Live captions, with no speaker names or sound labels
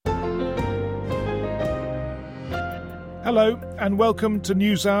Hello and welcome to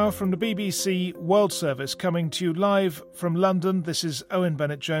NewsHour from the BBC World Service, coming to you live from London. This is Owen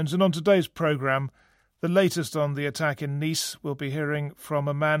Bennett-Jones, and on today's programme, the latest on the attack in Nice, we'll be hearing from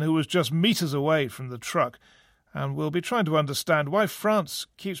a man who was just metres away from the truck, and we'll be trying to understand why France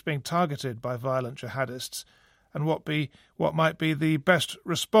keeps being targeted by violent jihadists and what might be the best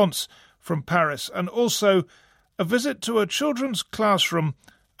response from Paris, and also a visit to a children's classroom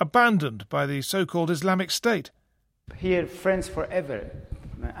abandoned by the so-called Islamic State. Here, friends forever.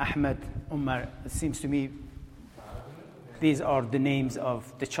 Ahmed, Umar, it seems to me these are the names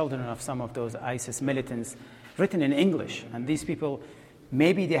of the children of some of those ISIS militants written in English. And these people,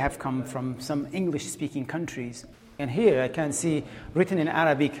 maybe they have come from some English-speaking countries. And here I can see written in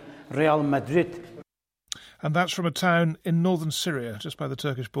Arabic, Real Madrid. And that's from a town in northern Syria, just by the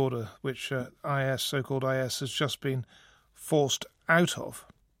Turkish border, which so-called IS, has just been forced out of.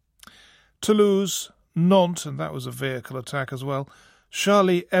 Toulouse, Nantes, and that was a vehicle attack as well,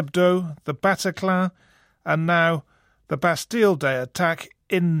 Charlie Hebdo, the Bataclan, and now the Bastille Day attack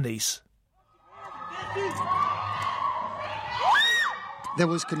in Nice. There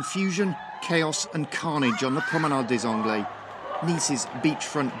was confusion, chaos and carnage on the Promenade des Anglais. Nice's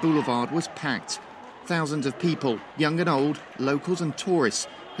beachfront boulevard was packed. Thousands of people, young and old, locals and tourists,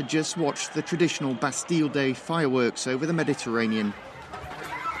 had just watched the traditional Bastille Day fireworks over the Mediterranean.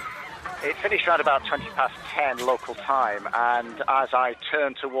 It finished around about 10:20 local time, and as I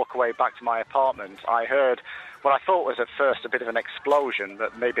turned to walk away back to my apartment, I heard what I thought was at first a bit of an explosion,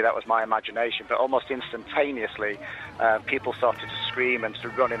 but maybe that was my imagination, but almost instantaneously people started to scream and to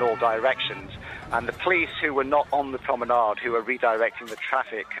run in all directions. And the police, who were not on the promenade, who were redirecting the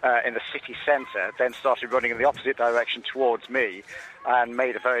traffic in the city centre, then started running in the opposite direction towards me and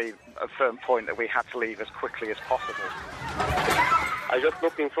made a firm point that we had to leave as quickly as possible. I just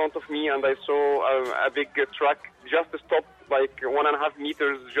looked in front of me and I saw a big truck just stop like 1.5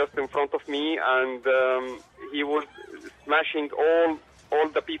 meters just in front of me, and he was smashing all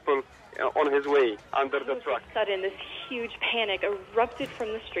the people on his way under the truck. Sudden, this huge panic erupted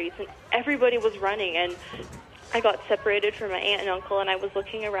from the streets and everybody was running, and I got separated from my aunt and uncle, and I was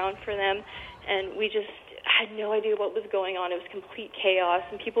looking around for them, and we just had no idea what was going on. It was complete chaos,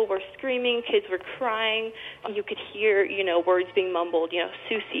 and people were screaming, kids were crying. You could hear, words being mumbled,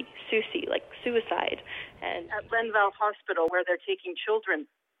 Susie, like suicide. And at Lenval Hospital, where they're taking children,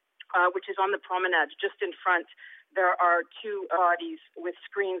 which is on the promenade, just in front, there are two bodies with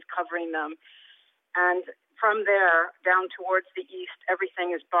screens covering them. And from there, down towards the east,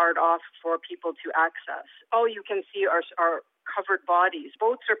 everything is barred off for people to access. All you can see are covered bodies.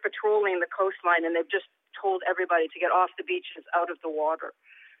 Boats are patrolling the coastline, and they've just told everybody to get off the beaches, out of the water.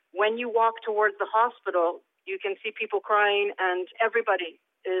 When you walk towards the hospital, you can see people crying, and everybody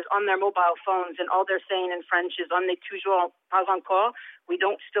is on their mobile phones, and all they're saying in French is "on n'est toujours pas encore." We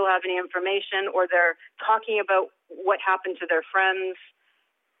don't still have any information, or they're talking about what happened to their friends.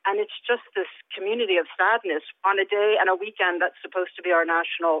 And it's just this community of sadness on a day and a weekend that's supposed to be our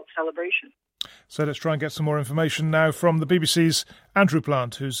national celebration. So let's try and get some more information now from the BBC's Andrew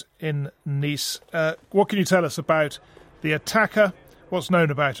Plant, who's in Nice. What can you tell us about the attacker? What's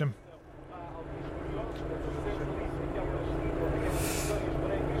known about him?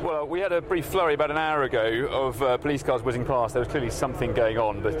 Well, we had a brief flurry about an hour ago of police cars whizzing past. There was clearly something going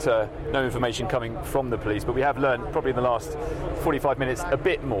on, but no information coming from the police. But we have learned, probably in the last 45 minutes, a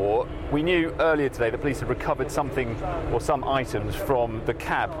bit more. We knew earlier today that police had recovered something or some items from the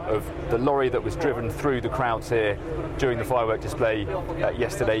cab of the lorry that was driven through the crowds here during the firework display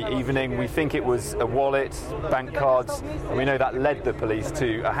yesterday evening. We think it was a wallet, bank cards, and we know that led the police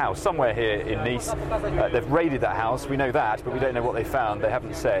to a house somewhere here in Nice. They've raided that house, we know that, but we don't know what they found. They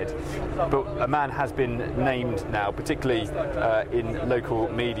haven't said. But a man has been named now, particularly in local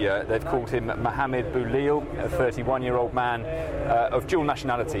media. They've called him Mohamed Boulil, a 31-year-old man of dual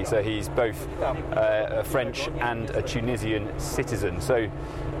nationality, so he's both a French and a Tunisian citizen. So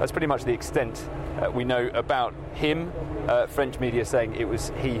that's pretty much the extent we know about him. French media saying it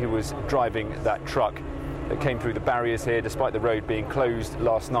was he who was driving that truck that came through the barriers here, despite the road being closed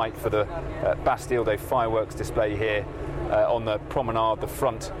last night for the Bastille Day fireworks display here on the promenade, the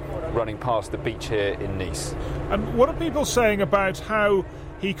front running past the beach here in Nice. And what are people saying about how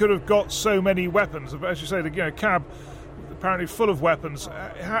he could have got so many weapons? As you say, the cab apparently full of weapons.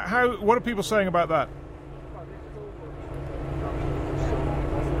 What are people saying about that?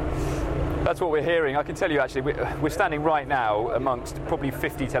 That's what we're hearing. I can tell you, actually, we're standing right now amongst probably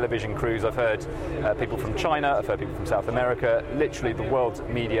 50 television crews. I've heard people from China, I've heard people from South America. Literally, the world's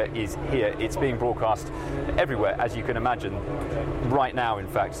media is here. It's being broadcast everywhere, as you can imagine. Right now, in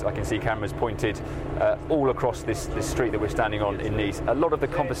fact, I can see cameras pointed all across this street that we're standing on in Nice. A lot of the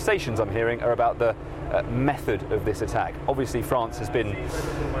conversations I'm hearing are about the method of this attack. Obviously, France has been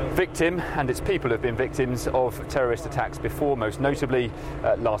victim, and its people have been victims of terrorist attacks before, most notably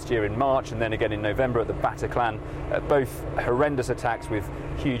last year in March and then again in November at the Bataclan. Both horrendous attacks with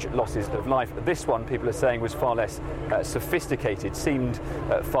huge losses of life. This one, people are saying, was far less sophisticated, seemed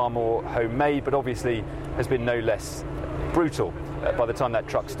far more homemade, but obviously has been no less brutal. By the time that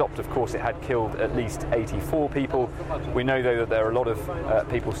truck stopped, of course, it had killed at least 84 people. We know, though, that there are a lot of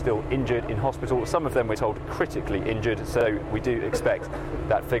people still injured in hospital. Some of them, we're told, critically injured, so we do expect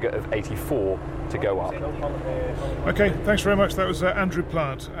that figure of 84 to go up. OK, thanks very much. That was Andrew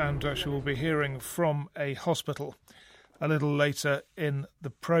Plant, and she will be hearing from a hospital a little later in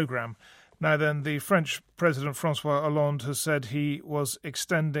the programme. Now then, the French President François Hollande has said he was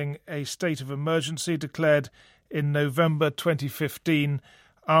extending a state of emergency declared in November 2015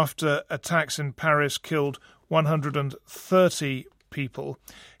 after attacks in Paris killed 130 people.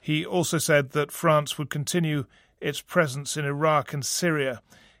 He also said that France would continue its presence in Iraq and Syria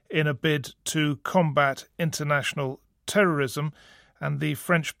in a bid to combat international terrorism. And the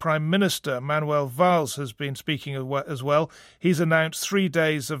French Prime Minister, Manuel Valls, has been speaking as well. He's announced 3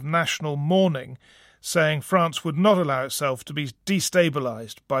 days of national mourning, saying France would not allow itself to be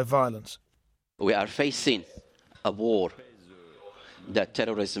destabilised by violence. We are facing a war that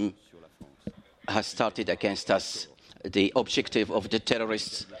terrorism has started against us. The objective of the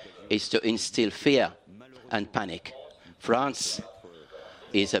terrorists is to instill fear and panic. France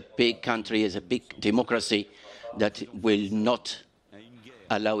is a big country, is a big democracy that will not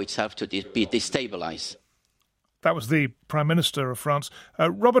allow itself to be destabilised. That was the Prime Minister of France.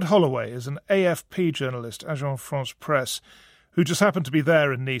 Robert Holloway is an AFP journalist, Agence France Presse, who just happened to be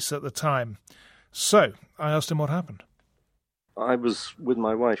there in Nice at the time. So I asked him what happened. I was with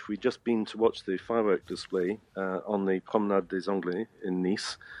my wife. We'd just been to watch the firework display on the Promenade des Anglais in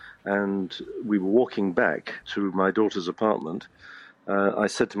Nice, and we were walking back to my daughter's apartment. I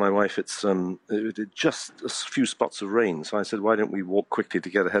said to my wife, it's just a few spots of rain. So I said, why don't we walk quickly to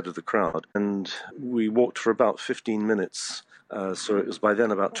get ahead of the crowd? And we walked for about 15 minutes. So it was by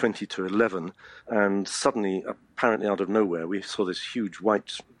then about 20 to 11. And suddenly, apparently out of nowhere, we saw this huge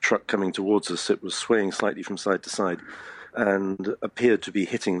white truck coming towards us. It was swaying slightly from side to side and appeared to be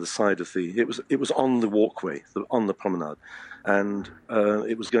hitting the side of the... It was on the walkway, on the promenade. And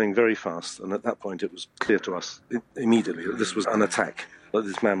it was going very fast. And at that point, it was clear to us immediately that this was an attack, that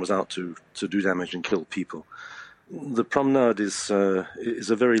this man was out to do damage and kill people. The promenade is a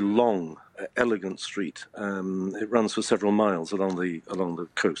very long, elegant street. It runs for several miles along the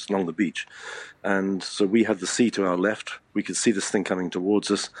coast, along the beach. And so we had the sea to our left. We could see this thing coming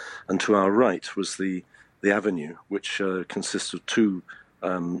towards us. And to our right was the avenue, which consists of two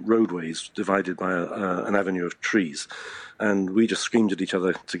roadways divided by an avenue of trees. And we just screamed at each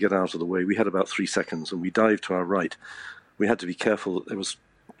other to get out of the way. We had about 3 seconds, and we dived to our right. We had to be careful that there was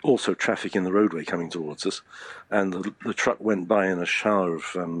also traffic in the roadway coming towards us, and the truck went by in a shower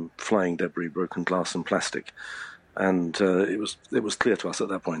of flying debris, broken glass and plastic. And it was clear to us at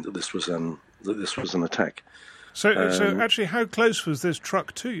that point that this was an attack. So actually, how close was this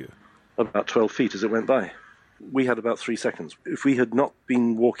truck to you? About 12 feet as it went by. We had about 3 seconds. If we had not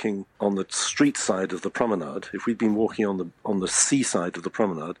been walking on the street side of the promenade, if we'd been walking on the sea side of the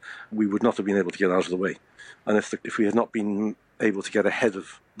promenade, we would not have been able to get out of the way. And if we had not been able to get ahead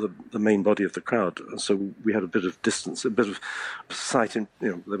of the main body of the crowd, so we had a bit of distance, a bit of sight,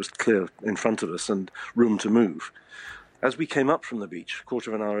 there was clear in front of us and room to move. As we came up from the beach, a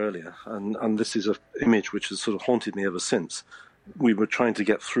quarter of an hour earlier, and this is an image which has sort of haunted me ever since, we were trying to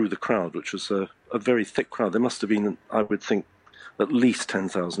get through the crowd, which was a very thick crowd. There must have been, I would think, at least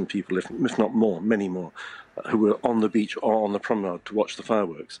 10,000 people, if not more, many more, who were on the beach or on the promenade to watch the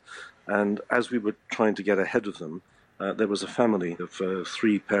fireworks. And as we were trying to get ahead of them, there was a family of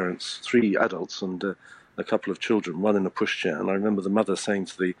three adults and a couple of children, one in a pushchair. And I remember the mother saying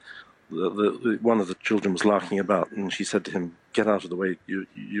to one of the children was larking about, and she said to him, "Get out of the way!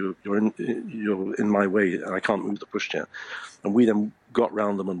 You're in my way, and I can't move the pushchair." And we then got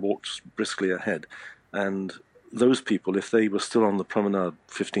round them and walked briskly ahead. And those people, if they were still on the promenade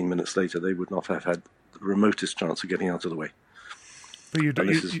 15 minutes later, they would not have had the remotest chance of getting out of the way. But you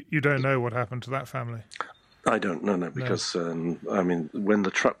don't know what happened to that family? I don't know, because, when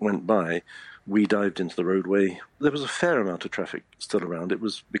the truck went by, we dived into the roadway. There was a fair amount of traffic still around.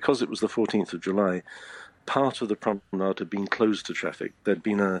 Because it was the 14th of July, part of the promenade had been closed to traffic. There'd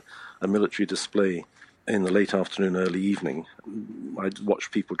been a military display in the late afternoon, early evening. I'd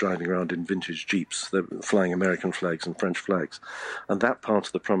watched people driving around in vintage jeeps. They were flying American flags and French flags. And that part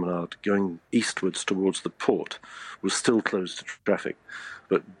of the promenade, going eastwards towards the port, was still closed to traffic.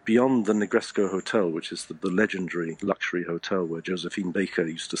 But beyond the Negresco Hotel, which is the legendary luxury hotel where Josephine Baker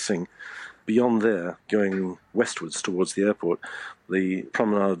used to sing, beyond there, going westwards towards the airport, the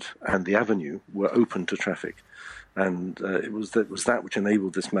promenade and the avenue were open to traffic. And it was that which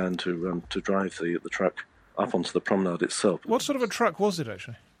enabled this man to drive the truck up onto the promenade itself. What sort of a truck was it,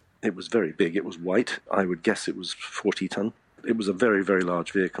 actually? It was very big. It was white. I would guess it was 40 ton. It was a very, very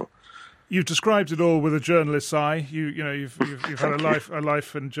large vehicle. You've described it all with a journalist's eye. You've had a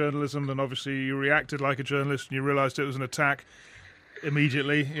life in journalism, and obviously you reacted like a journalist, and you realised it was an attack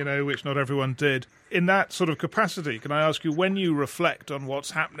immediately, which not everyone did. In that sort of capacity, can I ask you, when you reflect on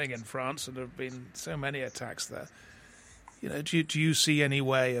what's happening in France, and there have been so many attacks there, do you see any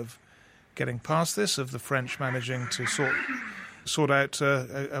way of getting past this, of the French managing to sort out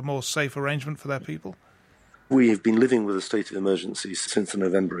a more safe arrangement for their people? We have been living with a state of emergency since the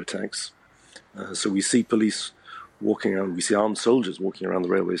November attacks. So we see police walking around, we see armed soldiers walking around the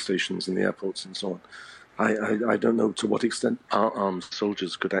railway stations and the airports and so on. I don't know to what extent armed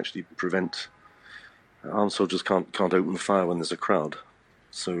soldiers could actually prevent. Armed soldiers can't open fire when there's a crowd.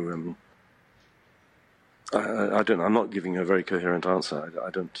 So I don't know. I'm not giving a very coherent answer. I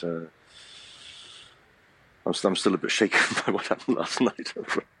don't. I'm still a bit shaken by what happened last night.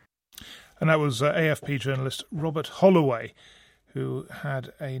 And that was AFP journalist Robert Holloway, who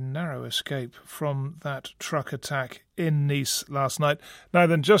had a narrow escape from that truck attack in Nice last night. Now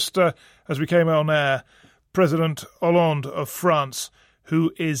then, just as we came on air, President Hollande of France,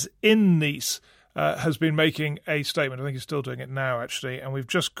 who is in Nice, has been making a statement. I think he's still doing it now, actually, and we've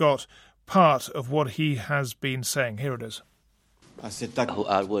just got part of what he has been saying. Here it is. Who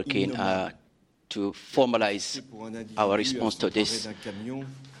are working to formalise our response to this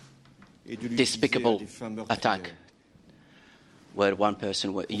despicable attack, where one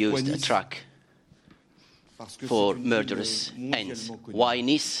person used a truck for murderous ends. Why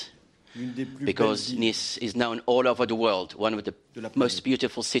Nice? Because Nice is known all over the world, one of the most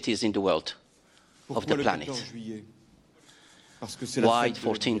beautiful cities in the world, of the planet. Why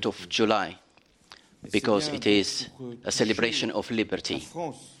 14th of July? Because it is a celebration of liberty.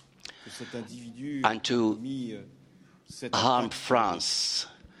 And to harm France,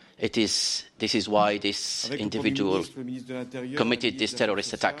 this is why this individual committed this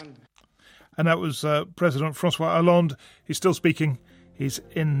terrorist attack. And that was President François Hollande. He's still speaking. He's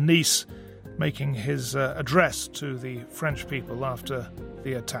in Nice, making his address to the French people after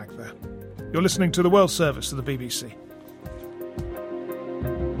the attack there. You're listening to the World Service of the BBC.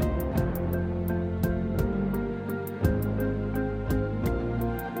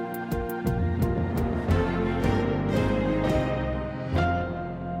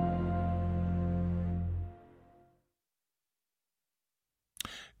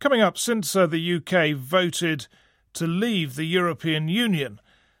 Coming up, since the UK voted to leave the European Union,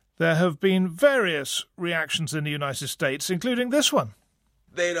 there have been various reactions in the United States, including this one.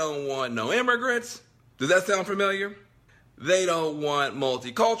 They don't want no immigrants. Does that sound familiar? They don't want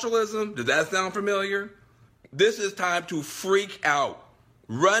multiculturalism. Does that sound familiar? This is time to freak out.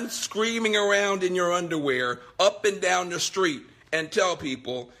 Run screaming around in your underwear up and down the street and tell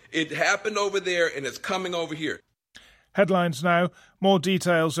people it happened over there and it's coming over here. Headlines now. More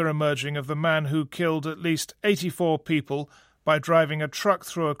details are emerging of the man who killed at least 84 people by driving a truck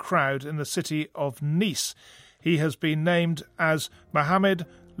through a crowd in the city of Nice. He has been named as Mohamed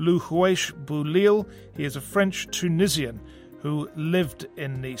Louhouesh Boulil. He is a French-Tunisian who lived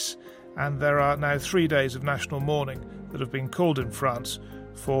in Nice. And there are now 3 days of national mourning that have been called in France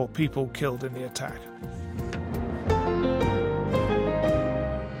for people killed in the attack.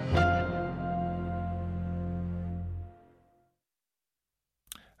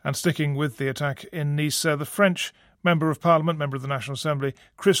 And sticking with the attack in Nice, the French Member of Parliament, Member of the National Assembly,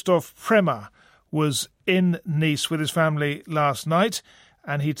 Christophe Premat, was in Nice with his family last night,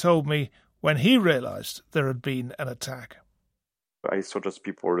 and he told me when he realised there had been an attack. I saw just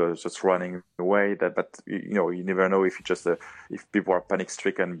people just running away. But you never know if if people are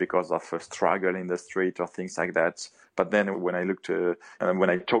panic-stricken because of a struggle in the street or things like that. But then when I when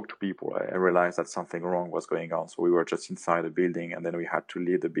I talked to people, I realized that something wrong was going on. So we were just inside the building, and then we had to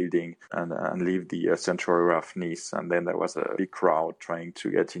leave the building and leave the central area of Nice. And then there was a big crowd trying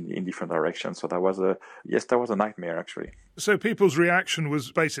to get in different directions. So that was a nightmare, actually. So people's reaction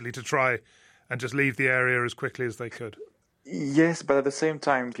was basically to try and just leave the area as quickly as they could? Yes, but at the same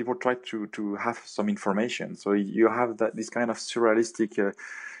time, people try to have some information. So you have this kind of surrealistic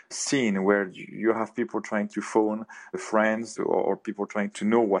scene where you have people trying to phone friends or people trying to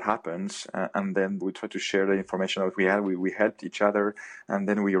know what happened, and then we try to share the information that we had. We helped each other, and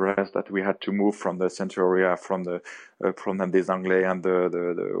then we realized that we had to move from the central area, from the Promenade des Anglais and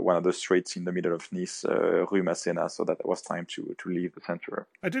the one of the streets in the middle of Nice, Rue Masséna, so that it was time to leave the center.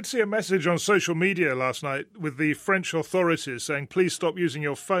 I did see a message on social media last night with the French authorities saying, please stop using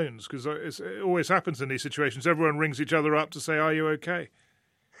your phones, because it always happens in these situations. Everyone rings each other up to say, are you okay?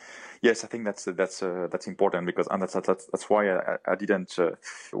 Yes, I think that's important, because and that's why I didn't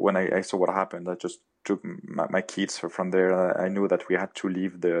when I saw what happened, I just took my kids from there. I knew that we had to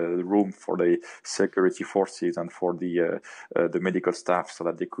leave the room for the security forces and for the medical staff so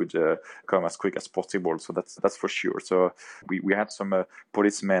that they could come as quick as possible. So that's for sure. So we had some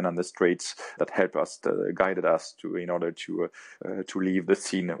policemen on the streets that helped us, guided us in order to leave the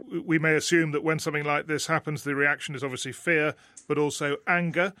scene. We may assume that when something like this happens, the reaction is obviously fear, but also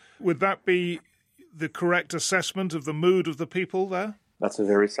anger. Would that be the correct assessment of the mood of the people there? That's a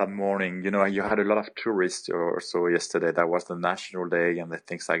very sad morning. You had a lot of tourists or so yesterday. That was the National Day and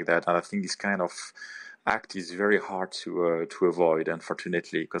things like that. And I think this kind of act is very hard to avoid,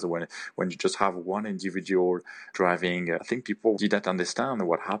 unfortunately, because when you just have one individual driving, I think people didn't understand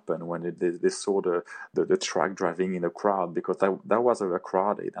what happened when they saw the truck driving in a crowd, because that was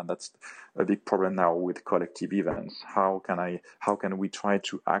crowded, and that's a big problem now with collective events. How can we try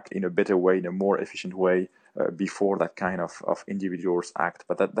to act in a better way, in a more efficient way, before that kind of individuals act?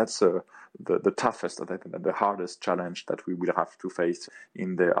 But that's the toughest, the hardest challenge that we will have to face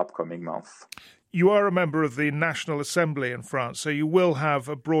in the upcoming month. You are a member of the National Assembly in France, so you will have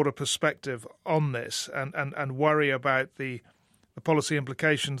a broader perspective on this and worry about the policy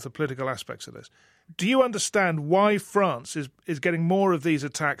implications, the political aspects of this. Do you understand why France is getting more of these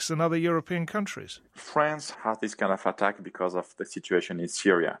attacks than other European countries? France has this kind of attack because of the situation in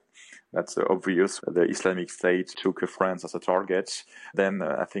Syria. That's obvious. The Islamic State took France as a target. Then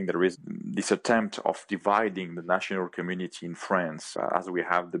I think there is this attempt of dividing the national community in France, as we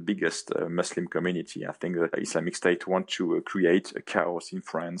have the biggest Muslim community. I think the Islamic State want to create a chaos in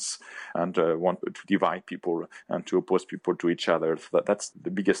France and want to divide people and to oppose people to each other. So that's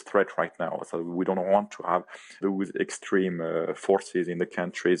the biggest threat right now. So we don't want to have those extreme forces in the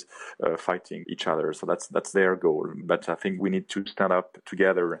countries fighting each other. So that's their goal. But I think we need to stand up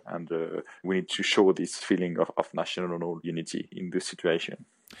together, and we need to show this feeling of national unity in this situation.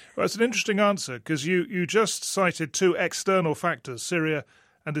 Well, it's an interesting answer, because you just cited two external factors, Syria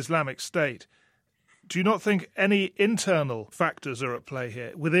and Islamic State. Do you not think any internal factors are at play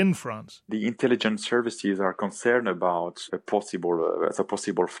here within France? The intelligence services are concerned about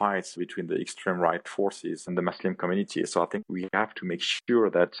possible fights between the extreme right forces and the Muslim community. So I think we have to make sure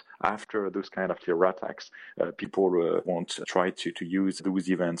that after those kind of terror attacks, people won't try to use those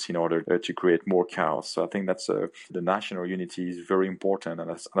events in order to create more chaos. So I think that's the national unity is very important,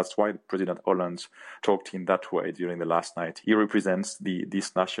 and that's why President Hollande talked in that way during the last night. He represents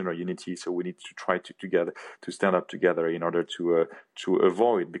this national unity, so we need to try to stand up together in order to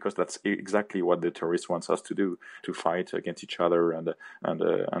avoid, because that's exactly what the terrorists wants us to do, to fight against each other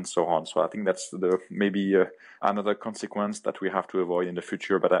and so on. So I think that's maybe another consequence that we have to avoid in the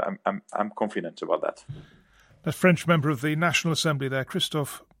future. But I'm confident about that. The French member of the National Assembly there,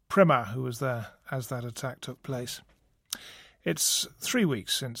 Christophe Premat, who was there as that attack took place. It's 3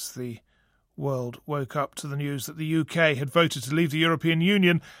 weeks since the world woke up to the news that the UK had voted to leave the European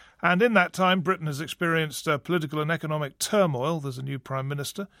Union. And in that time, Britain has experienced political and economic turmoil. There's a new Prime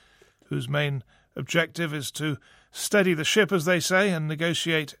Minister whose main objective is to steady the ship, as they say, and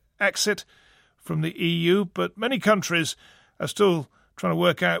negotiate exit from the EU. But many countries are still trying to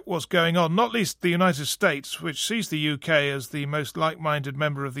work out what's going on, not least the United States, which sees the UK as the most like-minded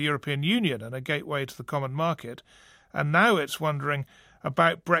member of the European Union and a gateway to the common market. And now it's wondering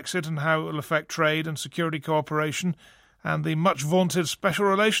about Brexit and how it will affect trade and security cooperation and the much-vaunted special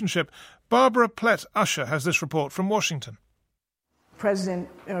relationship. Barbara Plett-Usher has this report from Washington. The President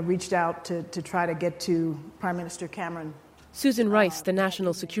reached out to try to get to Prime Minister Cameron Susan Rice, the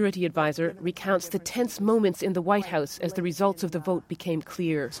National Security Advisor, recounts the tense moments in the White House as the results of the vote became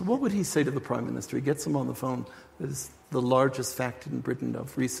clear. So what would he say to the Prime Minister? He gets him on the phone. It is the largest fact in Britain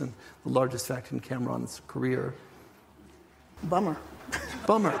of recent, the largest fact in Cameron's career. Bummer.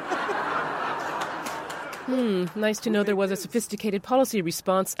 Bummer. Nice to know there was a sophisticated policy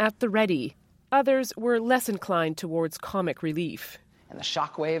response at the ready. Others were less inclined towards comic relief. And the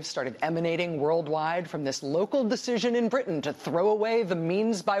shockwaves started emanating worldwide from this local decision in Britain to throw away the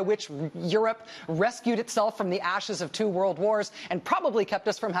means by which Europe rescued itself from the ashes of 2 world wars and probably kept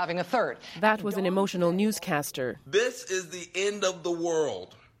us from having a third. That was an emotional newscaster. This is the end of the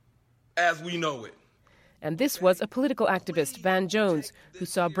world as we know it. And this was a political activist, Van Jones, who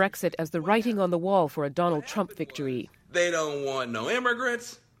saw Brexit as the writing on the wall for a Donald Trump victory. They don't want no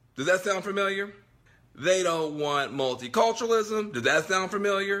immigrants. Does that sound familiar? They don't want multiculturalism. Does that sound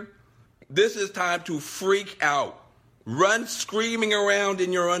familiar? This is time to freak out. Run screaming around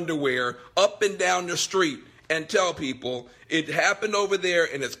in your underwear up and down the street and tell people it happened over there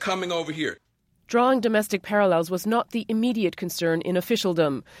and it's coming over here. Drawing domestic parallels was not the immediate concern in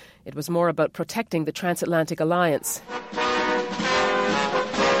officialdom. It was more about protecting the transatlantic alliance.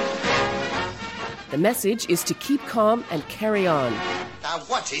 The message is to keep calm and carry on. Now,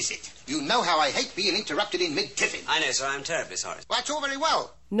 what is it? You know how I hate being interrupted in mid-tiffin. I know, sir. I'm terribly sorry. Well, that's all very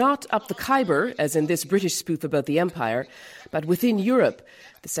well. Not up the Khyber, as in this British spoof about the Empire, but within Europe.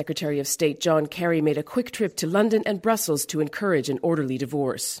 The Secretary of State, John Kerry, made a quick trip to London and Brussels to encourage an orderly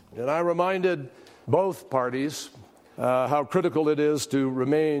divorce. And I reminded both parties how critical it is to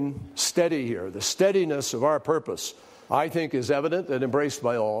remain steady here. The steadiness of our purpose, I think, is evident and embraced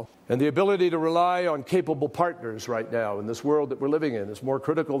by all. And the ability to rely on capable partners right now in this world that we're living in is more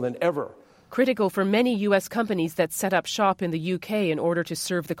critical than ever. Critical for many U.S. companies that set up shop in the UK in order to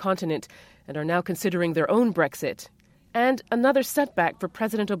serve the continent and are now considering their own Brexit. And another setback for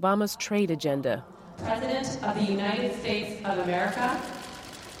President Obama's trade agenda. President of the United States of America,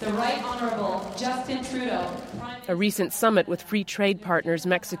 the Right Honorable Justin Trudeau. A recent summit with free trade partners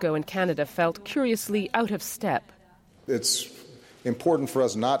Mexico and Canada felt curiously out of step. It's important for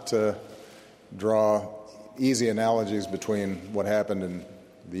us not to draw easy analogies between what happened in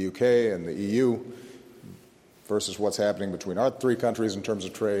the UK and the EU versus what's happening between our 3 countries in terms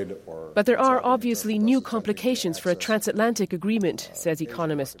of trade. But there are obviously new complications for a transatlantic agreement, says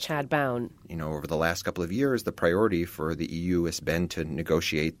economist Chad Bown. Over the last couple of years, the priority for the EU has been to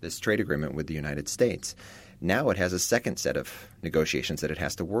negotiate this trade agreement with the United States. Now it has a second set of negotiations that it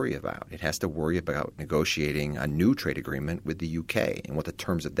has to worry about. It has to worry about negotiating a new trade agreement with the UK and what the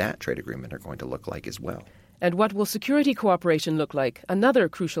terms of that trade agreement are going to look like as well. And what will security cooperation look like? Another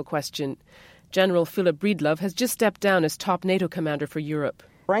crucial question. General Philip Breedlove has just stepped down as top NATO commander for Europe.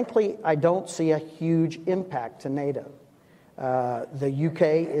 Frankly, I don't see a huge impact to NATO. The UK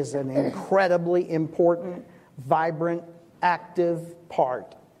is an incredibly important, vibrant, active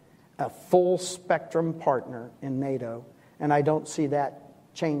part, a full-spectrum partner in NATO, and I don't see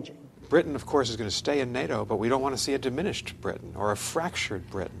that changing. Britain, of course, is going to stay in NATO, but we don't want to see a diminished Britain or a fractured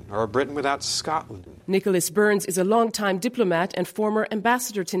Britain or a Britain without Scotland. Nicholas Burns is a long-time diplomat and former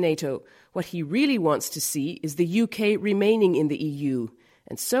ambassador to NATO. What he really wants to see is the UK remaining in the EU.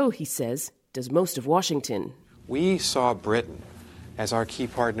 And so, he says, does most of Washington. We saw Britain as our key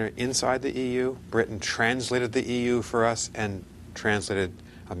partner inside the EU. Britain translated the EU for us and translated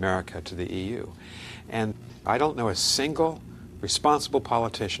America to the EU. And I don't know a single responsible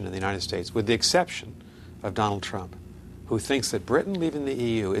politician in the United States, with the exception of Donald Trump, who thinks that Britain leaving the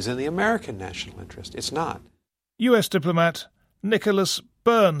EU is in the American national interest. It's not. US diplomat Nicholas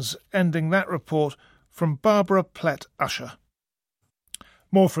Burns ending that report from Barbara Plett-Usher.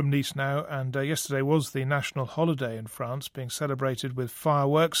 More from Nice now, and yesterday was the national holiday in France, being celebrated with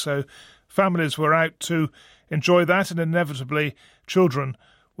fireworks, so families were out to enjoy that, and inevitably children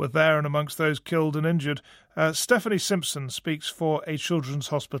were there and amongst those killed and injured. Stephanie Simpson speaks for a children's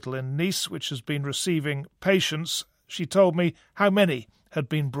hospital in Nice, which has been receiving patients. She told me how many had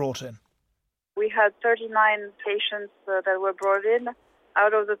been brought in. We had 39 patients that were brought in.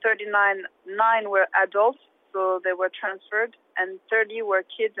 Out of the 39, 9 were adults, so they were transferred, and 30 were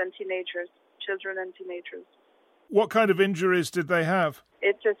kids and teenagers, children and teenagers. What kind of injuries did they have?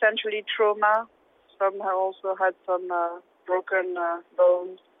 It's essentially trauma. Some have also had some broken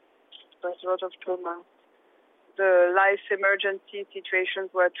bones. There's a lot of trauma. The life emergency situations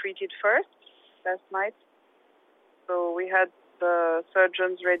were treated first last night. So we had the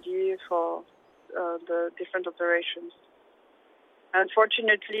surgeons ready for the different operations.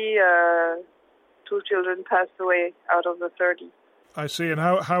 Unfortunately, 2 children passed away out of the 30. I see. And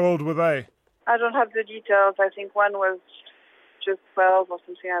how old were they? I don't have the details. I think one was just 12 or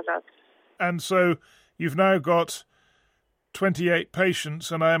something like that. And so you've now got 28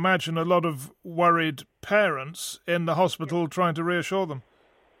 patients, and I imagine a lot of worried parents in the hospital trying to reassure them.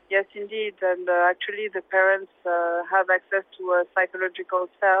 Yes, indeed. And actually the parents have access to a psychological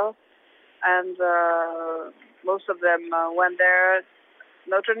cell, and most of them went there,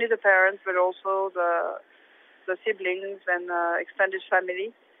 not only the parents, but also the siblings and extended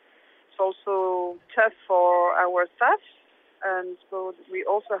family. It's also tough for our staff, and so we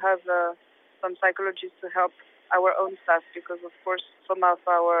also have some psychologists to help our own staff, because of course some of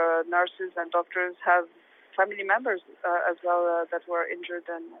our nurses and doctors have family members as well that were injured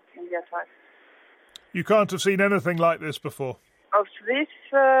in the attack. You can't have seen anything like this before. Of this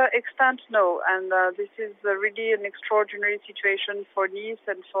extent, no, and this is really an extraordinary situation for Nice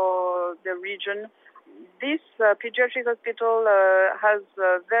and for the region. This pediatric hospital has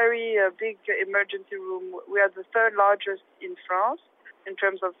a very big emergency room. We are the third largest in France in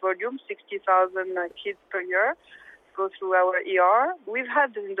terms of volume, 60,000 kids per year go through our ER. We've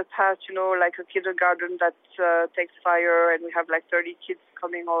had in the past, like a kindergarten that takes fire and we have like 30 kids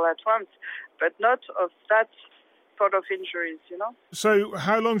coming all at once, but not of that sort of injuries, So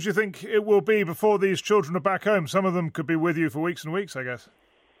how long do you think it will be before these children are back home? Some of them could be with you for weeks and weeks, I guess.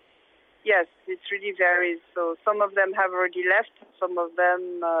 Yes, it really varies. So some of them have already left. Some of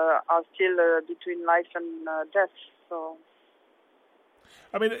them are still between life and death. So,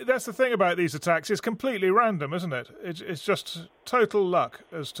 I mean, that's the thing about these attacks. It's completely random, isn't it? It's just total luck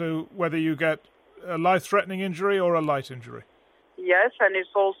as to whether you get a life-threatening injury or a light injury. Yes, and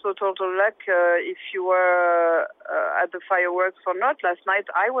it's also total luck if you were at the fireworks or not. Last night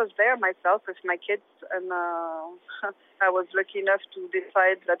I was there myself with my kids, and I was lucky enough to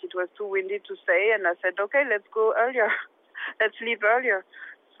decide that it was too windy to stay, and I said, okay, let's go earlier. Let's leave earlier.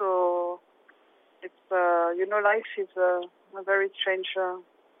 So it's, life is a very strange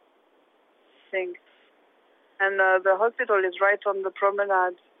thing. And the hospital is right on the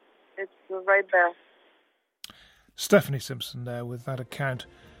promenade. It's right there. Stephanie Simpson there with that account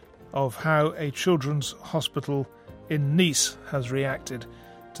of how a children's hospital in Nice has reacted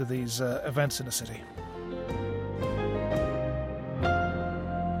to these events in the city.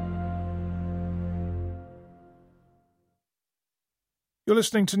 You're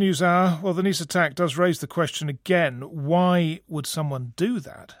listening to NewsHour. Well, the Nice attack does raise the question again, why would someone do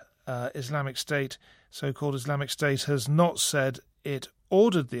that? Islamic State, so-called Islamic State, has not said it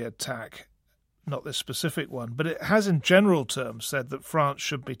ordered the attack, not this specific one, but it has in general terms said that France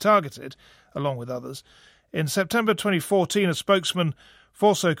should be targeted, along with others. In September 2014, a spokesman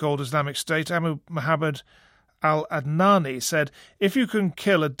for so-called Islamic State, Abu Mohammed al-Adnani, said, if you can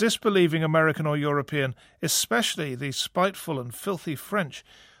kill a disbelieving American or European, especially the spiteful and filthy French,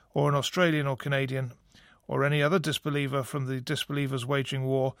 or an Australian or Canadian, or any other disbeliever from the disbelievers waging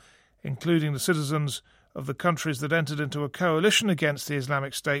war, including the citizens of the countries that entered into a coalition against the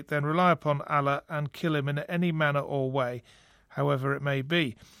Islamic State, then rely upon Allah and kill him in any manner or way, however it may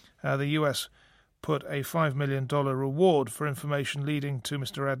be. The US put a $5 million reward for information leading to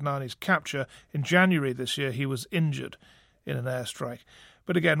Mr. Adnani's capture. In January this year, he was injured in an airstrike.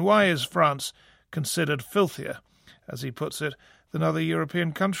 But again, why is France considered filthier, as he puts it, than other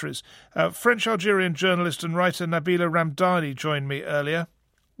European countries? French-Algerian journalist and writer Nabila Ramdani joined me earlier.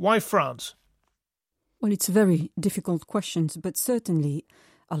 Why France? Well, it's a very difficult question, but certainly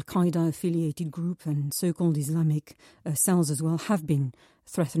Al-Qaeda-affiliated group and so-called Islamic cells as well have been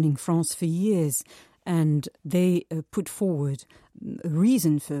threatening France for years, and they put forward a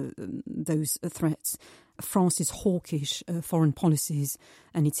reason for those threats. France's hawkish foreign policies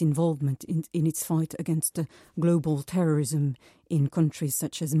and its involvement in its fight against global terrorism in countries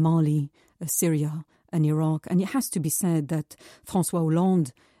such as Mali, Syria and Iraq. And it has to be said that François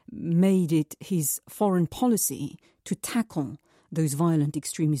Hollande made it his foreign policy to tackle those violent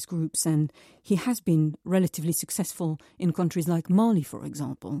extremist groups, and he has been relatively successful in countries like Mali, for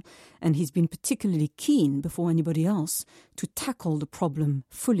example, and he's been particularly keen before anybody else to tackle the problem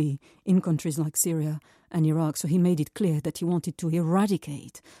fully in countries like Syria and Iraq. So he made it clear that he wanted to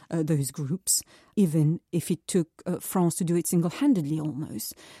eradicate those groups, even if it took France to do it single-handedly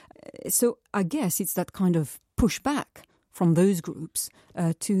almost. So I guess it's that kind of pushback from those groups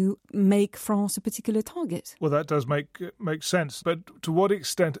to make France a particular target. Well, that does make sense. But to what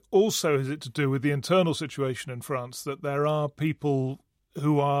extent also is it to do with the internal situation in France, that there are people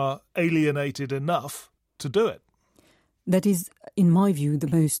who are alienated enough to do it? That is, in my view, the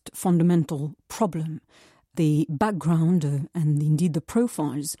most fundamental problem. The background and indeed the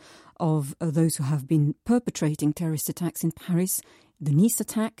profiles of those who have been perpetrating terrorist attacks in Paris, the Nice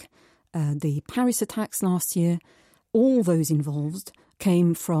attack, the Paris attacks last year, all those involved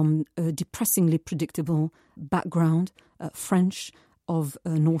came from a depressingly predictable background, French, of a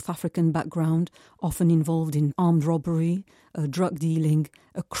North African background, often involved in armed robbery, drug dealing,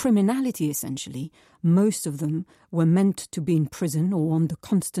 criminality essentially. Most of them were meant to be in prison or under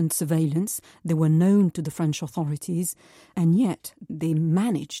constant surveillance. They were known to the French authorities, and yet they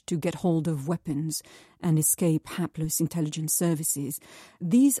managed to get hold of weapons and escape hapless intelligence services.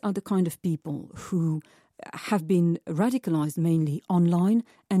 These are the kind of people who have been radicalized mainly online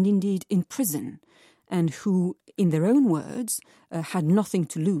and indeed in prison, and who, in their own words, had nothing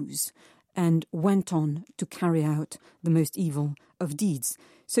to lose and went on to carry out the most evil of deeds.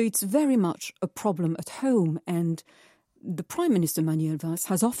 So it's very much a problem at home, and the Prime Minister Manuel Valls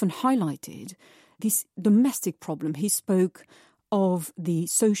has often highlighted this domestic problem. He spoke of the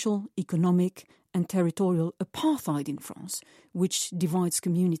social, economic and territorial apartheid in France, which divides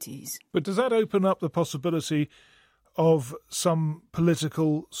communities. But does that open up the possibility of some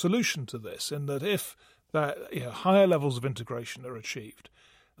political solution to this, in that if that higher levels of integration are achieved,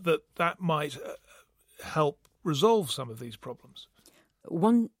 that might help resolve some of these problems?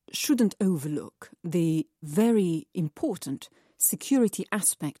 One shouldn't overlook the very important security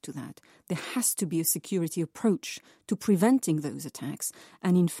aspect to that. There has to be a security approach to preventing those attacks.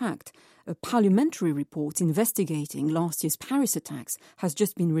 And in fact, a parliamentary report investigating last year's Paris attacks has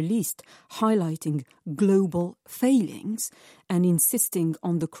just been released, highlighting global failings and insisting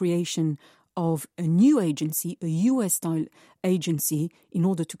on the creation of a new agency, a US-style agency, in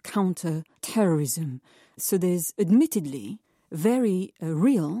order to counter terrorism. So there's admittedly very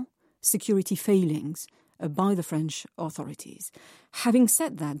real security failings by the French authorities. Having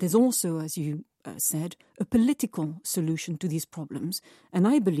said that, there's also, as you said, a political solution to these problems. And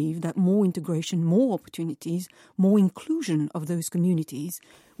I believe that more integration, more opportunities, more inclusion of those communities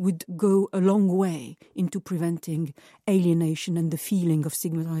would go a long way into preventing alienation and the feeling of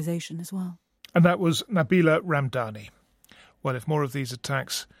stigmatization as well. And that was Nabila Ramdani. Well, if more of these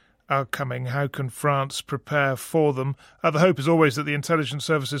attacks are coming, how can France prepare for them? The hope is always that the intelligence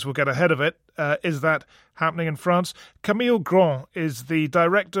services will get ahead of it. Is that happening in France? Camille Grand is the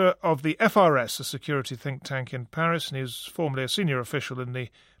director of the FRS, a security think tank in Paris, and he was formerly a senior official in the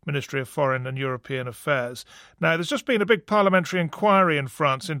Ministry of Foreign and European Affairs. Now, there's just been a big parliamentary inquiry in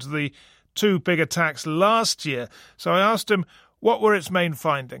France into the two big attacks last year. So I asked him, what were its main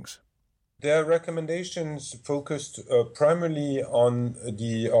findings? Their recommendations focused primarily on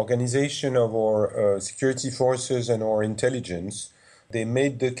the organization of our security forces and our intelligence. They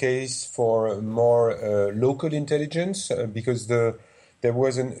made the case for more local intelligence because there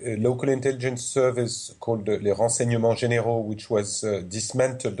was a local intelligence service called Les Renseignements Généraux, which was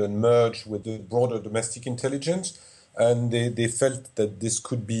dismantled and merged with the broader domestic intelligence, and they felt that this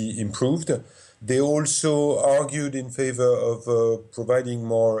could be improved. They also argued in favor of providing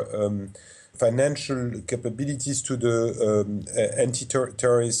more financial capabilities to the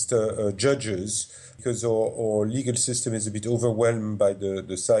anti-terrorist judges, because our legal system is a bit overwhelmed by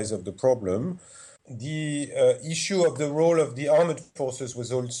the size of the problem. The issue of the role of the armed forces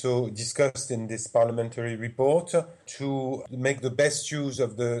was also discussed in this parliamentary report to make the best use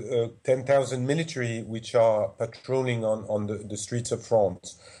of the 10,000 military which are patrolling on the streets of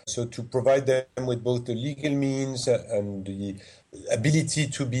France. So to provide them with both the legal means and the ability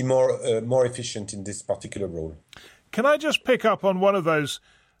to be more efficient in this particular role. Can I just pick up on one of those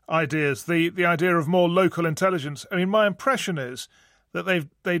ideas, the idea of more local intelligence? I mean, my impression is that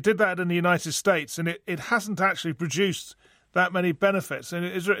they did that in the United States, and it hasn't actually produced that many benefits. And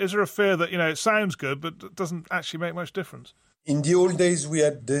is there a fear that, it sounds good, but it doesn't actually make much difference? In the old days, we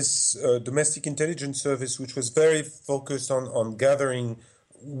had this domestic intelligence service, which was very focused on gathering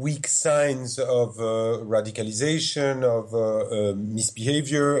weak signs of radicalization, of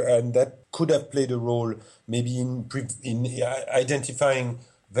misbehavior, and that could have played a role maybe in identifying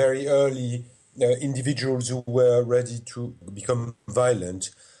very early individuals who were ready to become violent.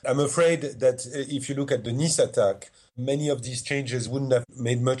 I'm afraid that if you look at the Nice attack, many of these changes wouldn't have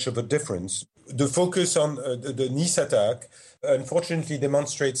made much of a difference. The focus on the Nice attack, unfortunately,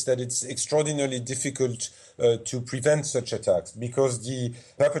 demonstrates that it's extraordinarily difficult to prevent such attacks because the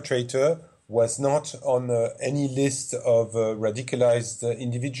perpetrator was not on any list of radicalized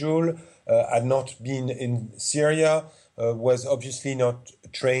individual, had not been in Syria, was obviously not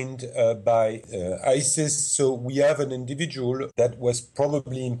trained by ISIS. So we have an individual that was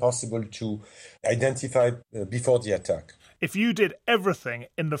probably impossible to identify before the attack. If you did everything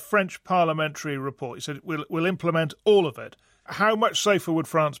in the French parliamentary report, you said we'll implement all of it, how much safer would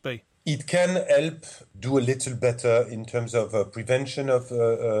France be? It can help do a little better in terms of prevention of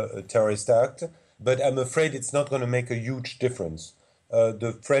a terrorist act. but I'm afraid it's not going to make a huge difference.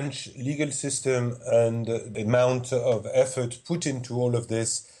 The French legal system and the amount of effort put into all of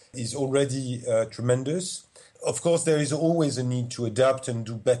this is already tremendous. Of course, there is always a need to adapt and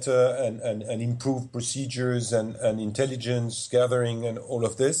do better and improve procedures and intelligence gathering and all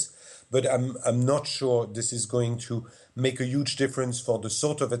of this. But I'm not sure this is going to make a huge difference for the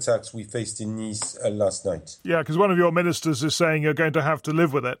sort of attacks we faced in Nice last night. Yeah, because one of your ministers is saying you're going to have to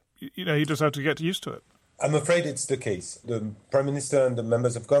live with it. You just have to get used to it. I'm afraid it's the case. The Prime Minister and the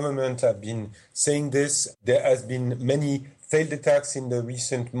members of government have been saying this. There has been many failed attacks in the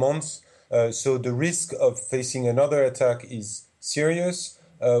recent months. So the risk of facing another attack is serious.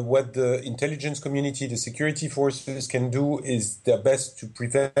 What the intelligence community, the security forces can do is their best to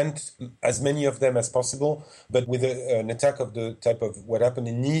prevent as many of them as possible. But with an attack of the type of what happened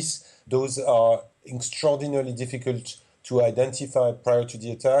in Nice, those are extraordinarily difficult to identify prior to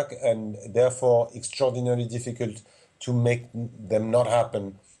the attack and therefore extraordinarily difficult to make them not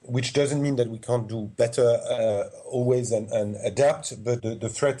happen, which doesn't mean that we can't do better always and adapt, but the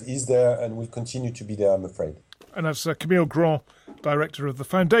threat is there and will continue to be there, I'm afraid. And that's Camille Grand, Director of the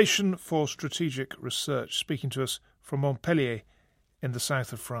Foundation for Strategic Research, speaking to us from Montpellier in the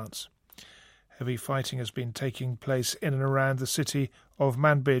south of France. Heavy fighting has been taking place in and around the city of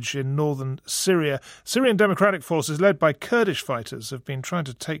Manbij in northern Syria. Syrian Democratic Forces, led by Kurdish fighters, have been trying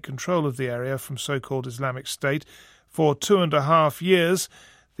to take control of the area from so-called Islamic State for 2.5 years.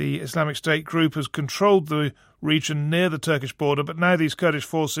 The Islamic State group has controlled the region near the Turkish border, but now these Kurdish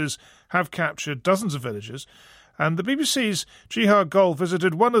forces have captured dozens of villages. And the BBC's Jihad Gol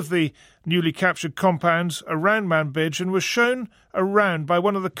visited one of the newly captured compounds around Manbij and was shown around by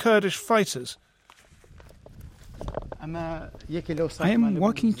one of the Kurdish fighters. I am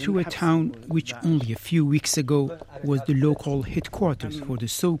walking through a town which only a few weeks ago was the local headquarters for the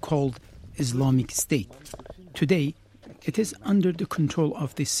so-called Islamic State. Today, it is under the control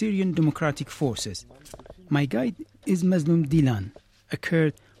of the Syrian Democratic Forces. My guide is Mazlum Dilan, a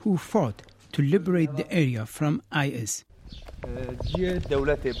Kurd who fought to liberate the area from IS.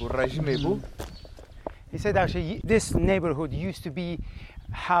 He said actually this neighborhood used to be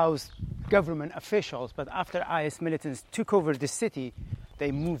housed government officials, but after IS militants took over the city,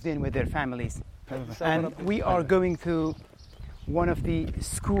 they moved in with their families. And we are going to one of the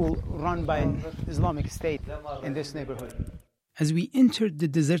schools run by an Islamic State in this neighborhood. As we entered the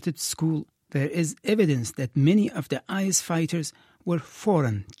deserted school, there is evidence that many of the IS fighters were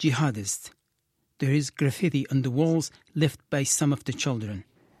foreign jihadists. There is graffiti on the walls left by some of the children.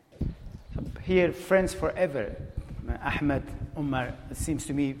 Here, Friends Forever, Ahmed, Umar, it seems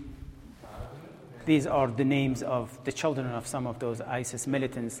to me these are the names of the children of some of those ISIS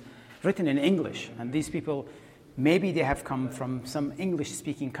militants written in English. And these people, maybe they have come from some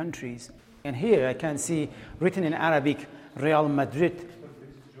English-speaking countries. And here I can see written in Arabic, Real Madrid,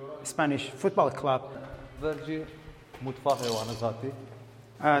 Spanish football club. The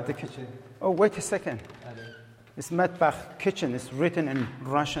kitchen. Oh, wait a second. It's Matbach kitchen. It's written in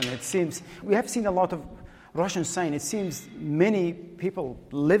Russian. It seems we have seen a lot of Russian sign. It seems many people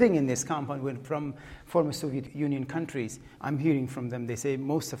living in this compound were from former Soviet Union countries. I'm hearing from them. They say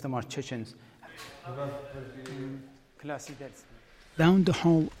most of them are Chechens. Down the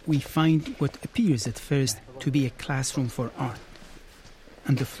hall, we find what appears at first to be a classroom for art.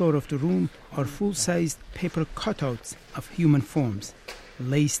 On the floor of the room are full-sized paper cutouts of human forms,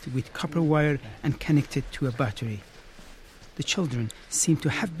 laced with copper wire and connected to a battery. The children seem to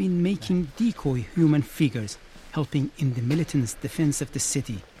have been making decoy human figures, helping in the militants' defense of the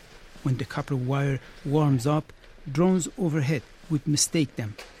city. When the copper wire warms up, drones overhead would mistake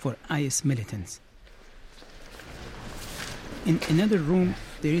them for IS militants. In another room,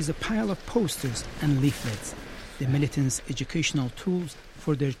 there is a pile of posters and leaflets, the militants' educational tools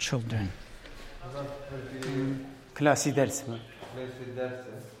for their children.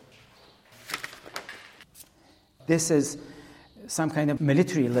 This is some kind of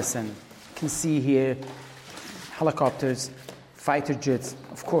military lesson. You can see here helicopters, fighter jets,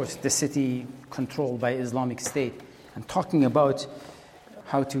 of course, the city controlled by Islamic State, and talking about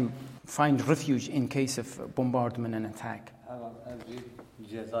how to find refuge in case of bombardment and attack.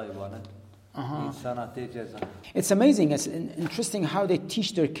 It's amazing, it's interesting how they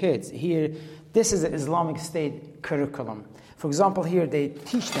teach their kids. Here, this is the Islamic State curriculum. For example, here they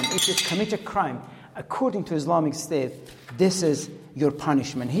teach them if you commit a crime, according to Islamic State, this is your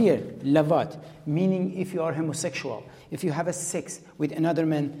punishment. Here, lavat, meaning if you are homosexual, if you have a sex with another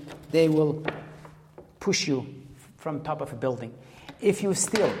man, they will push you from top of a building. If you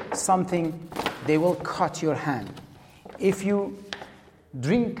steal something, they will cut your hand. If you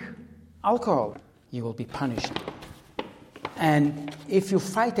drink alcohol, you will be punished. And if you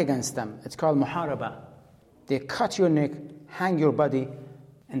fight against them, it's called muharaba. They cut your neck, hang your body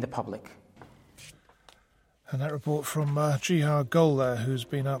in the public. And that report from Jihar Gol there, who's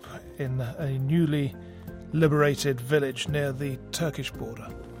been up in a newly liberated village near the Turkish border.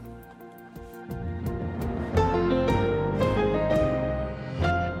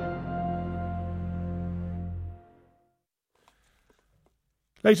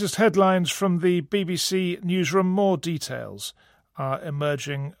 Latest headlines from the BBC newsroom. More details are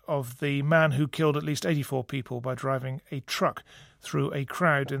emerging of the man who killed at least 84 people by driving a truck through a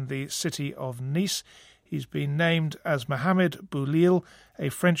crowd in the city of Nice. He's been named as Mohamed Boulil, a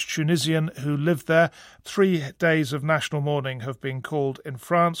French-Tunisian who lived there. 3 days of national mourning have been called in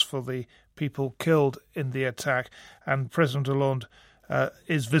France for the people killed in the attack, and President Hollande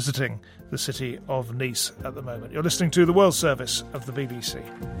is visiting the city of Nice at the moment. You're listening to the World Service of the BBC.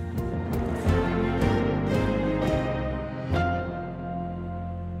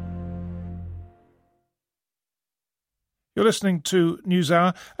 You're listening to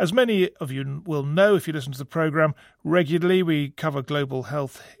NewsHour. As many of you will know if you listen to the programme regularly, we cover global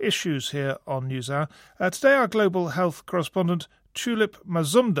health issues here on NewsHour. Today our global health correspondent, Tulip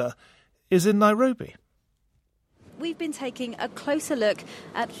Mazumdar, is in Nairobi. We've been taking a closer look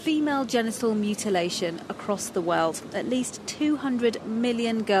at female genital mutilation across the world. At least 200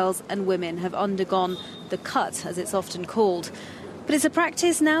 million girls and women have undergone the cut, as it's often called. But it's a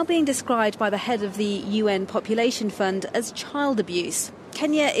practice now being described by the head of the UN Population Fund as child abuse.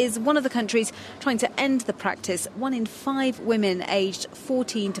 Kenya is one of the countries trying to end the practice. 1 in 5 women aged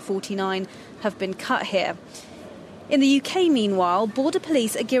 14 to 49 have been cut here. In the UK, meanwhile, border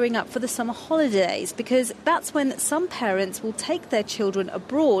police are gearing up for the summer holidays because that's when some parents will take their children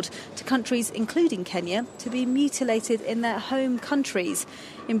abroad to countries, including Kenya, to be mutilated in their home countries.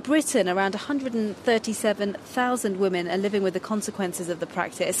 In Britain, around 137,000 women are living with the consequences of the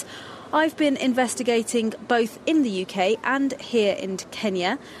practice. I've been investigating both in the UK and here in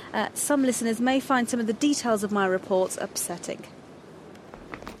Kenya. Some listeners may find some of the details of my reports upsetting.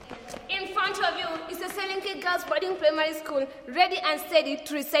 In front of you is the Selenke Girls Boarding Primary School, ready and steady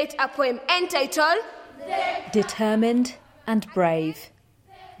to recite a poem entitled Determined and brave.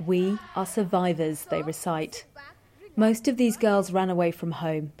 We are survivors, they recite. Most of these girls ran away from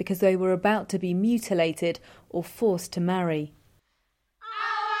home because they were about to be mutilated or forced to marry.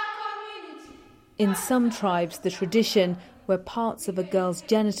 In some tribes, the tradition where parts of a girl's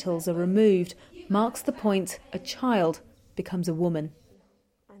genitals are removed marks the point a child becomes a woman.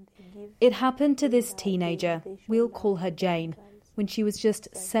 It happened to this teenager, we'll call her Jane, when she was just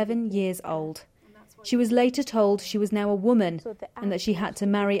 7 years old. She was later told she was now a woman and that she had to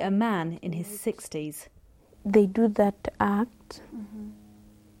marry a man in his 60s. They do that act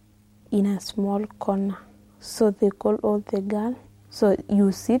in a small corner. So they call all the girls. So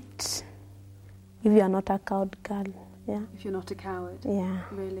you sit if you are not a coward girl. Yeah. If you're not a coward? Yeah.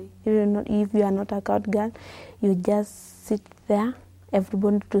 Really? If you are not a coward girl, you just sit there,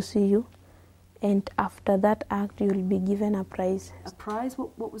 everybody to see you. And after that act, you will be given a prize. A prize?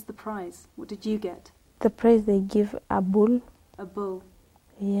 What was the prize? What did you get? The prize they give a bull. A bull?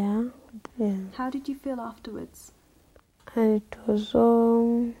 Yeah. How did you feel afterwards? And it was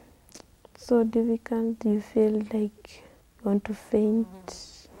so difficult. You feel like you want to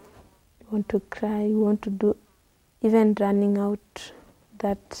faint, you want to cry, you want to do even running out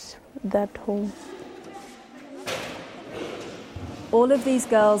that home. All of these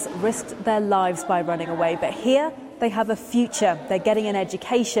girls risked their lives by running away, but here they have a future. They're getting an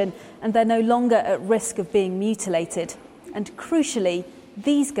education and they're no longer at risk of being mutilated. And crucially,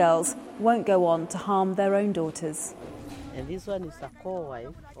 these girls won't go on to harm their own daughters. And this one is a co-wife.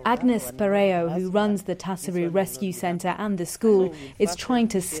 Agnes Pareo, who runs the Tasaru Rescue Centre and the school, is trying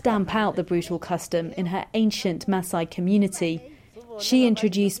to stamp out the brutal custom in her ancient Maasai community. She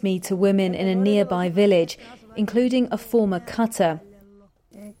introduced me to women in a nearby village, including a former cutter.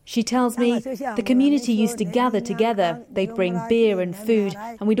 She tells me the community used to gather together. They'd bring beer and food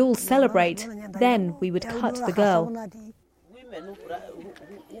and we'd all celebrate. Then we would cut the girl.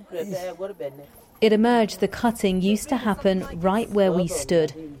 It emerged the cutting used to happen right where we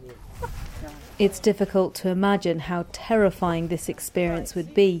stood. It's difficult to imagine how terrifying this experience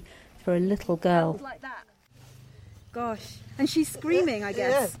would be for a little girl. Gosh, and she's screaming, I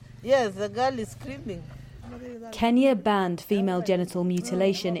guess. Yes, the girl is screaming. Kenya banned female genital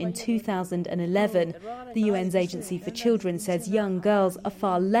mutilation in 2011. The UN's Agency for Children says young girls are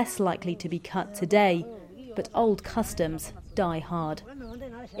far less likely to be cut today, but old customs die hard.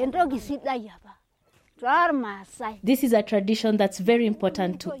 This is a tradition that's very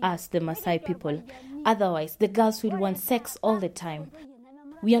important to us, the Maasai people. Otherwise, the girls will want sex all the time.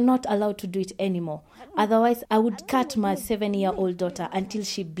 We are not allowed to do it anymore. Otherwise, I would cut my 7-year-old daughter until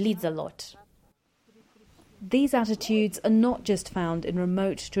she bleeds a lot. These attitudes are not just found in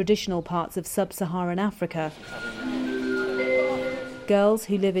remote traditional parts of sub-Saharan Africa. Girls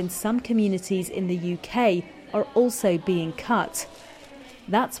who live in some communities in the UK are also being cut.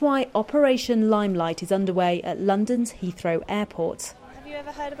 That's why Operation Limelight is underway at London's Heathrow Airport. Have you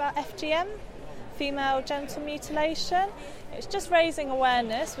ever heard about FGM, female genital mutilation? It's just raising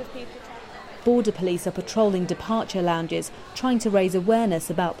awareness with people. Border police are patrolling departure lounges, trying to raise awareness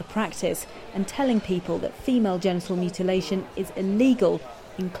about the practice and telling people that female genital mutilation is illegal,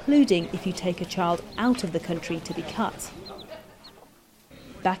 including if you take a child out of the country to be cut.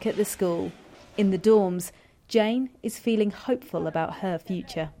 Back at the school, in the dorms, Jane is feeling hopeful about her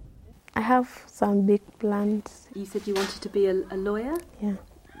future. I have some big plans. You said you wanted to be a lawyer? Yeah.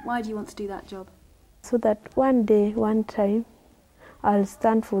 Why do you want to do that job? So that one day, one time, I'll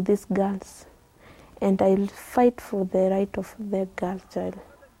stand for these girls and I'll fight for the right of their girl child.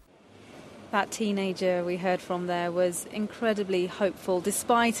 That teenager we heard from there was incredibly hopeful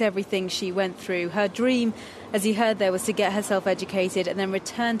despite everything she went through. Her dream, as you heard there, was to get herself educated and then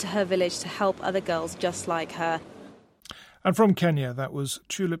return to her village to help other girls just like her. And from Kenya, that was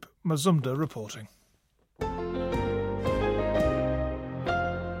Tulip Mazumda reporting.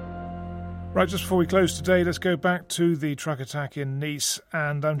 Right, just before we close today, let's go back to the truck attack in Nice.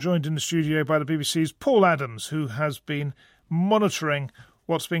 And I'm joined in the studio by the BBC's Paul Adams, who has been monitoring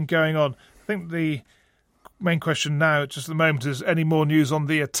what's been going on. I think the main question now, just at the moment, is any more news on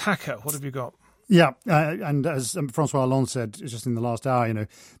the attacker? What have you got? Yeah, and as Francois Hollande said just in the last hour,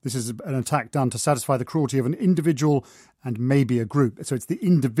 this is an attack done to satisfy the cruelty of an individual and maybe a group. So it's the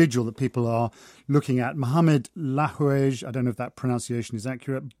individual that people are looking at. Mohamed Lahouej, I don't know if that pronunciation is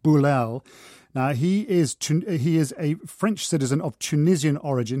accurate, Boulel. Now, he is a French citizen of Tunisian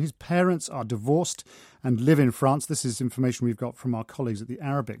origin. His parents are divorced and live in France. This is information we've got from our colleagues at the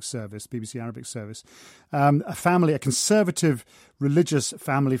Arabic service, BBC Arabic service. A conservative religious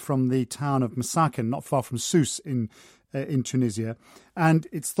family from the town of Masakin, not far from Sousse in Tunisia. And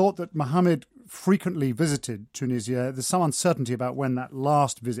it's thought that Mohammed frequently visited Tunisia. There's some uncertainty about when that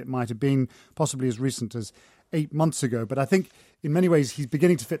last visit might have been, possibly as recent as 8 months ago. But I think in many ways he's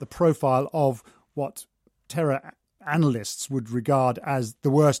beginning to fit the profile of what terror analysts would regard as the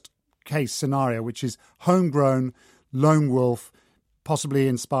worst case scenario, which is homegrown, lone wolf, possibly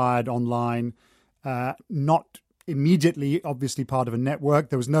inspired online, not immediately obviously part of a network.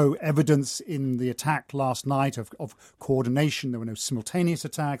 There was no evidence in the attack last night of coordination. There were no simultaneous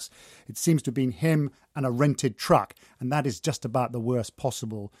attacks. It seems to have been him and a rented truck, and that is just about the worst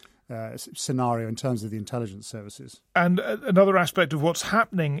possible scenario in terms of the intelligence services. And another aspect of what's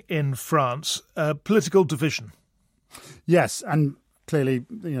happening in France, political division. Yes, and clearly,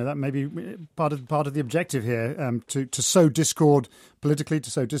 that may be part of the objective here, to sow discord politically,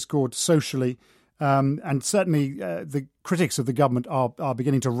 to sow discord socially. And certainly the critics of the government are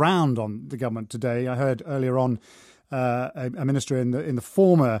beginning to round on the government today. I heard earlier on a minister in the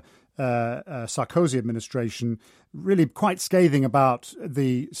former Sarkozy administration really quite scathing about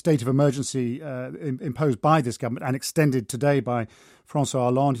the state of emergency imposed by this government and extended today by Francois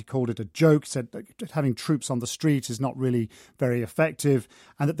Hollande. He called it a joke, said that having troops on the street is not really very effective,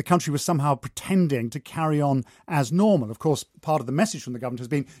 and that the country was somehow pretending to carry on as normal. Of course, part of the message from the government has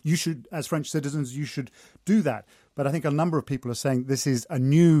been, you should, as French citizens, you should do that. But I think a number of people are saying this is a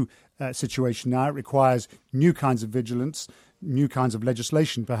new situation now. It requires new kinds of vigilance, new kinds of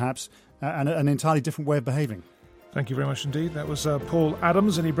legislation, perhaps, and an entirely different way of behaving. Thank you very much indeed. That was Paul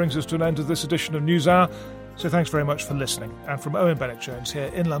Adams, and he brings us to an end of this edition of NewsHour. So thanks very much for listening. And from Owen Bennett-Jones here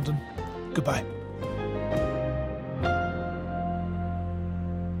in London, goodbye.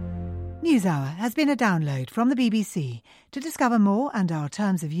 NewsHour has been a download from the BBC. To discover more and our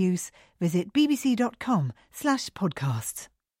terms of use, visit bbc.com/podcasts.